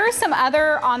 Here are some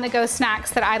other on-the-go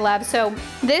snacks that I love. So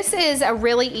this is a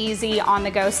really easy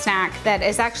on-the-go snack that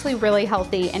is actually really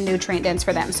healthy and nutrient dense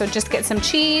for them. So just get some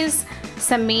cheese,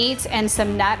 some meat, and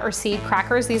some nut or seed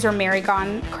crackers. These are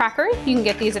Marigon cracker. You can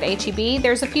get these at H-E-B.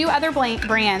 There's a few other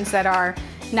brands that are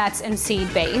nuts and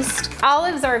seed based.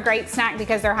 Olives are a great snack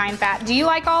because they're high in fat. Do you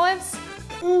like olives?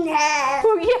 No.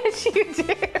 Oh, yes, you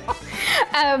do.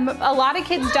 A lot of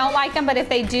kids don't like them, but if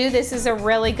they do, this is a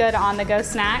really good on-the-go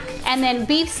snack. And then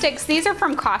beef sticks, these are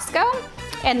from Costco,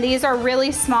 and these are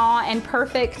really small and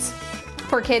perfect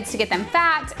for kids to get them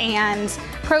fat and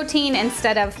protein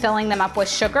instead of filling them up with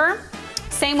sugar.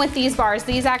 Same with these bars.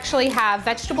 These actually have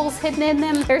vegetables hidden in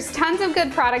them. There's tons of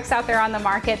good products out there on the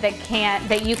market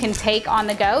that you can take on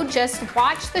the go. Just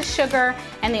watch the sugar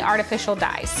and the artificial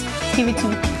dyes. Give it to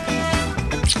me.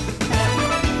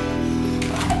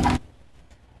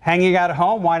 Hanging out at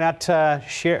home, why not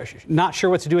share? Not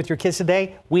sure what to do with your kids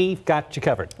today? We've got you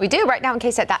covered. We do right now on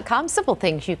KSAT.com. Simple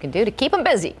things you can do to keep them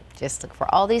busy. Just look for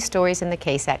all these stories in the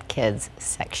KSAT Kids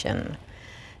section.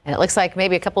 And it looks like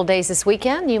maybe a couple of days this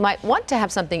weekend, you might want to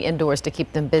have something indoors to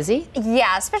keep them busy.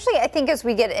 Yeah, especially I think as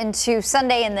we get into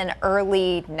Sunday and then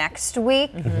early next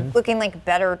week, looking like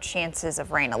better chances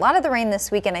of rain. A lot of the rain this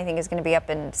weekend I think is going to be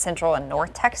up in central and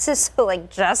north Texas, so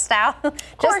like just out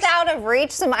of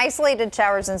reach. Some isolated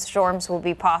showers and storms will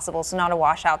be possible, so not a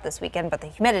washout this weekend, but the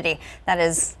humidity that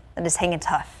is hanging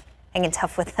tough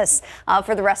with us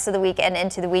for the rest of the week and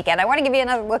into the weekend. I want to give you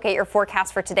another look at your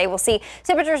forecast for today. We'll see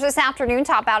temperatures this afternoon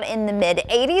top out in the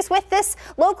mid-80s with this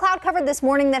low cloud cover this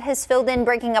morning that has filled in,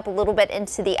 breaking up a little bit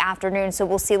into the afternoon. So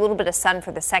we'll see a little bit of sun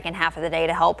for the second half of the day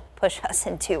to help push us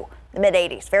into the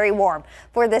mid-80s. Very warm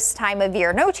for this time of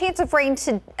year. No chance of rain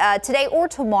today or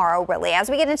tomorrow, really. As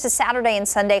we get into Saturday and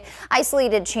Sunday,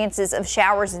 isolated chances of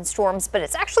showers and storms, but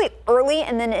it's actually early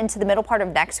and then into the middle part of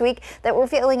next week that we're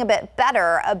feeling a bit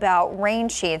better about rain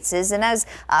chances. And as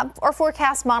our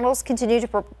forecast models continue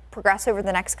to progress over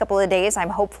the next couple of days, I'm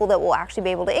hopeful that we'll actually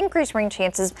be able to increase rain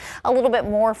chances a little bit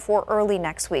more for early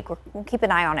next week. We'll keep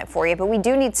an eye on it for you, but we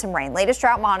do need some rain. Latest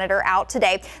drought monitor out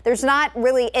today. There's not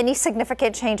really any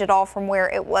significant change at all from where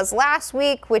it was last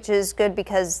week, which is good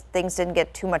because things didn't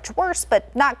get too much worse,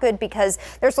 but not good because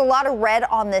there's a lot of red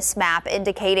on this map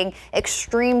indicating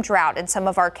extreme drought in some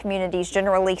of our communities,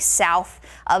 generally south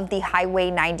of the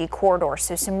Highway 90 corridor.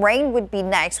 So some rain would be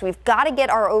nice. We've got to get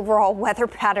our overall weather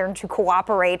pattern to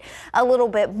cooperate a little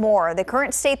bit more. The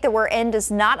current state that we're in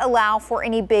does not allow for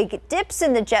any big dips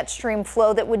in the jet stream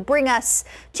flow that would bring us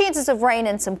chances of rain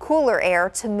and some cooler air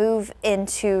to move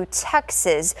into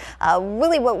Texas.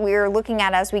 Really what we're looking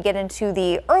at as we get into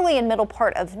the early and middle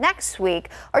part of next week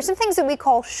are some things that we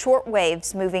call short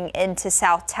waves moving into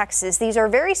South Texas. These are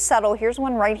very subtle. Here's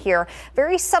one right here.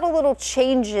 Very subtle little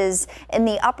changes in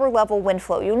the upper level wind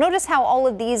flow. You'll notice how all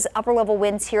of these upper level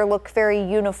winds here look very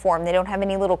uniform. They don't have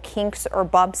any little kinks or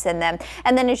bumps bumps in them.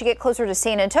 And then as you get closer to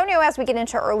San Antonio, as we get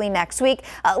into early next week,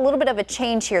 a little bit of a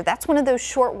change here. That's one of those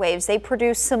short waves. They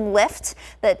produce some lift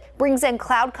that brings in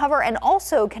cloud cover and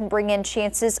also can bring in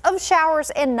chances of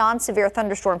showers and non-severe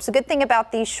thunderstorms. The good thing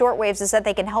about these short waves is that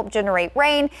they can help generate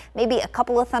rain, maybe a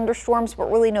couple of thunderstorms, but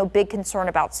really no big concern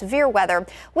about severe weather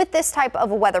with this type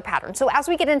of a weather pattern. So as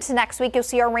we get into next week, you'll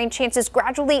see our rain chances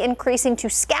gradually increasing to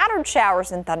scattered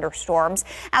showers and thunderstorms.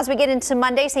 As we get into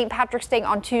Monday, St. Patrick's Day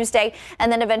on Tuesday,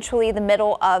 and then eventually the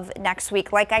middle of next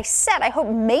week. Like I said, I hope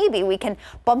maybe we can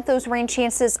bump those rain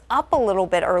chances up a little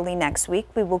bit early next week.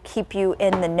 We will keep you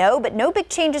in the know, but no big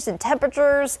changes in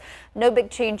temperatures, no big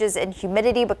changes in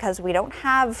humidity because we don't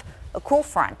have a cool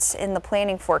front in the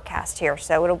planning forecast here.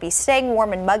 So it'll be staying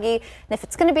warm and muggy. And if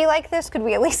it's going to be like this, could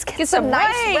we at least get some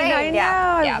nice rain? I know.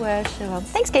 I wish. Well,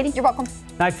 thanks, Katie. You're welcome.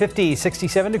 9:50,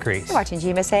 67 degrees. You're watching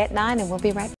GMSA at 9, and we'll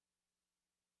be right back.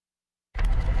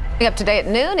 Up today at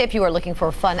noon, if you are looking for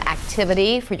a fun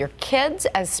activity for your kids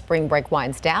as spring break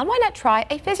winds down, why not try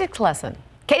a physics lesson?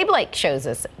 Katie Blake shows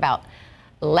us about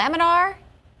laminar.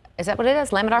 Is that what it is?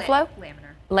 Laminar flow?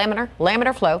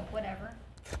 Laminar flow. Whatever.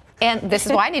 And this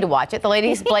is why I need to watch it. The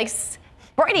ladies Blake's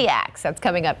Brainiacs. That's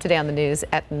coming up today on the news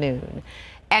at noon.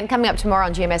 And coming up tomorrow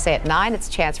on GMSA at 9, it's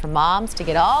a chance for moms to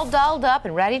get all dolled up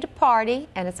and ready to party.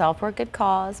 And it's all for a good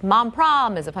cause. Mom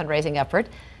Prom is a fundraising effort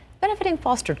benefiting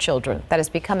foster children that has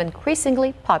become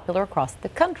increasingly popular across the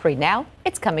country. Now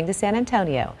it's coming to San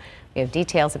Antonio. We have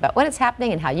details about when it's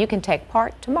happening and how you can take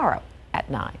part tomorrow at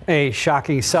 9. A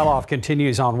shocking sell-off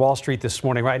continues on Wall Street this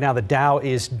morning. Right now, the Dow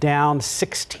is down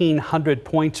 1,600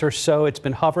 points or so. It's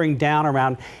been hovering down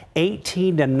around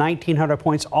 1,800 to 1,900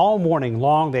 points all morning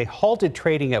long. They halted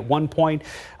trading at one point.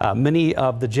 Many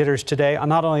of the jitters today are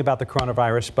not only about the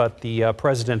coronavirus, but the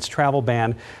president's travel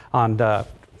ban on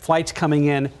flights coming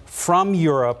in from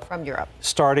Europe.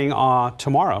 Starting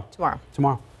tomorrow.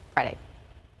 Tomorrow. Friday.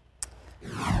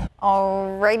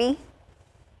 Alrighty.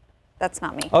 That's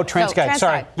not me. Oh, TransGuide. No,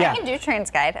 Sorry. Yeah. I can do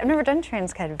TransGuide. I've never done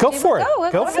TransGuide. Go for it.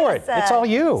 Go for it. It's all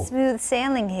you. Smooth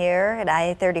sailing here at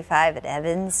I-35 at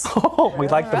Evans. Oh, we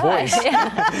like the voice.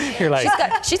 You're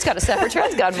like, she's got a separate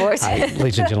TransGuide voice. Hi,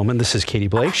 ladies and gentlemen, this is Katie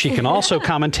Blake. She can also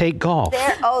commentate golf.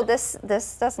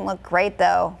 This doesn't look great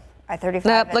though. I-35.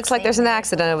 Nope, looks like there's an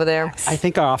accident over there. I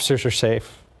think our officers are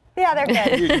safe. Yeah, they're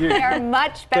good. They are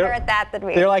much better at that than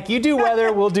we are. They're like, you do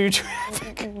weather, we'll do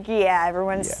traffic. Yeah,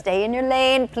 everyone stay in your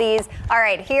lane, please. All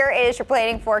right, here is your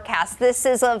planning forecast. This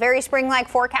is a very spring-like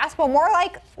forecast, but more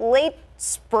like late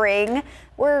spring.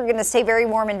 We're going to stay very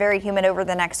warm and very humid over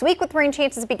the next week with rain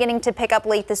chances beginning to pick up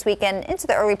late this weekend into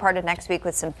the early part of next week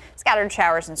with some scattered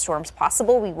showers and storms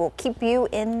possible. We will keep you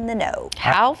in the know.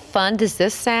 How fun does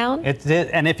this sound?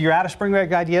 And if you're out of spring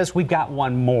break ideas, we've got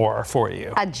one more for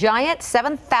you. A giant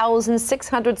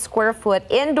 7,600 square foot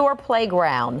indoor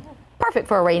playground. Perfect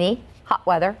for a rainy, hot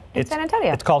weather in San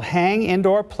Antonio. It's called Hang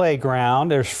Indoor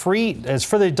Playground. It's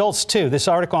for the adults too. This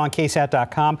article on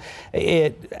KSAT.com.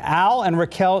 Al and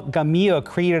Raquel Gamillo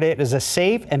created it as a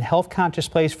safe and health conscious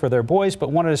place for their boys, but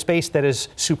wanted a space that is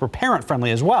super parent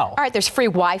friendly as well. All right, there's free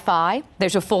Wi-Fi.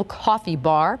 There's a full coffee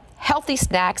bar, healthy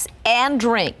snacks and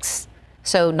drinks.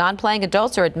 So non-playing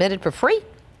adults are admitted for free.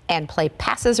 And play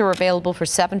passes are available for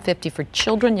 $7.50 for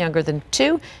children younger than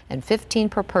 2 and $15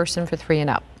 per person for 3 and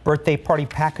up. Birthday party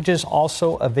packages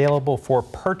also available for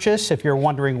purchase. If you're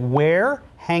wondering where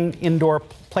Hang Indoor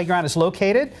Playground is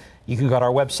located, you can go to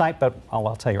our website, but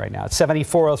I'll tell you right now. It's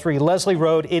 7403 Leslie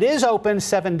Road. It is open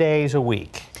 7 days a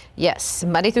week. Yes,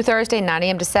 Monday through Thursday, 9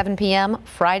 a.m. to 7 p.m.,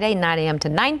 Friday, 9 a.m. to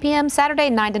 9 p.m., Saturday,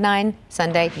 9 to 9,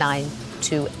 Sunday, 9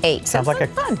 to 8. Sounds like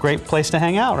a great place to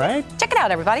hang out, right? Check it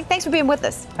out, everybody. Thanks for being with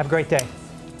us. Have a great day.